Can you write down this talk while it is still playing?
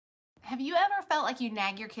Have you ever felt like you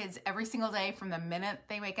nag your kids every single day from the minute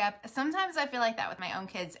they wake up? Sometimes I feel like that with my own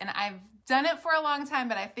kids, and I've done it for a long time,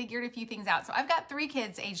 but I figured a few things out. So I've got 3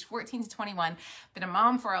 kids aged 14 to 21, been a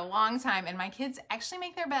mom for a long time, and my kids actually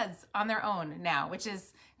make their beds on their own now, which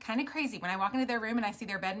is kind of crazy. When I walk into their room and I see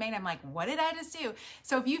their bed made, I'm like, what did I just do?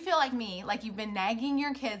 So if you feel like me, like you've been nagging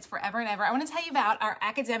your kids forever and ever, I want to tell you about our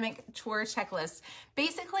academic chore checklist.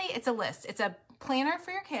 Basically, it's a list. It's a planner for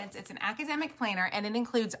your kids. It's an academic planner, and it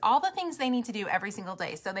includes all the things they need to do every single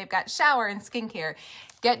day. So they've got shower and skincare,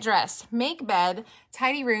 get dressed, make bed,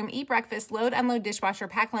 tidy room, eat breakfast, load, unload dishwasher,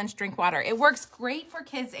 pack lunch, drink water. It works great for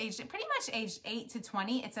kids pretty much aged 8 to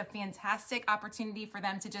 20. It's a fantastic opportunity for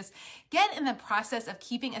them to just get in the process of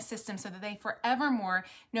keeping a system so that they forevermore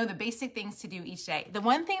know the basic things to do each day. The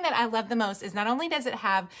one thing that I love the most is not only does it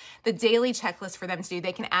have the daily checklist for them to do,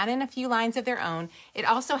 they can add in a few lines of their own. It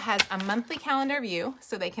also has a monthly calendar view,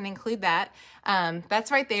 so they can include that. That's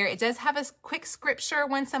right there. It does have a quick scripture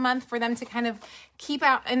once a month for them to kind of keep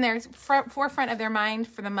out in their forefront of their mind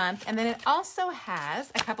for the month. And then it also has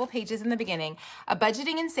a couple pages in the beginning, a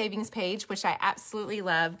budgeting and savings page, which I absolutely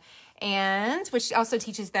love, and which also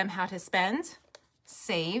teaches them how to spend,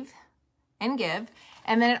 save, and give.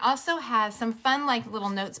 And then it also has some fun like little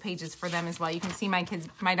notes pages for them as well. You can see my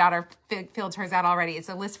daughter filled hers out already. It's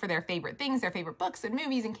a list for their favorite things, their favorite books and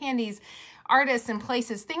movies and candies, artists and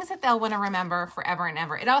places, things that they'll want to remember forever and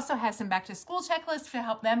ever. It also has some back to school checklists to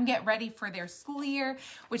help them get ready for their school year,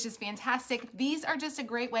 which is fantastic. These are just a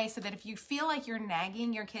great way so that if you feel like you're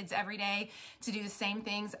nagging your kids every day to do the same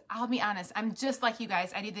things, I'll be honest, I'm just like you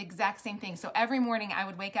guys. I do the exact same thing. So every morning I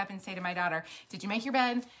would wake up and say to my daughter, did you make your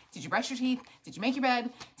bed? Did you brush your teeth? Did you make your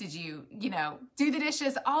bed? Did you do the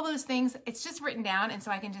dishes? All those things. It's just written down. And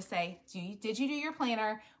so I can just say, did you do your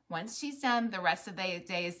planner? Once she's done, the rest of the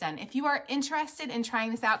day is done. If you are interested in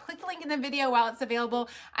trying this out, click the link in the video while it's available.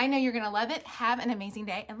 I know you're going to love it. Have an amazing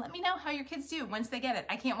day, and let me know how your kids do once they get it.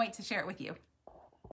 I can't wait to share it with you.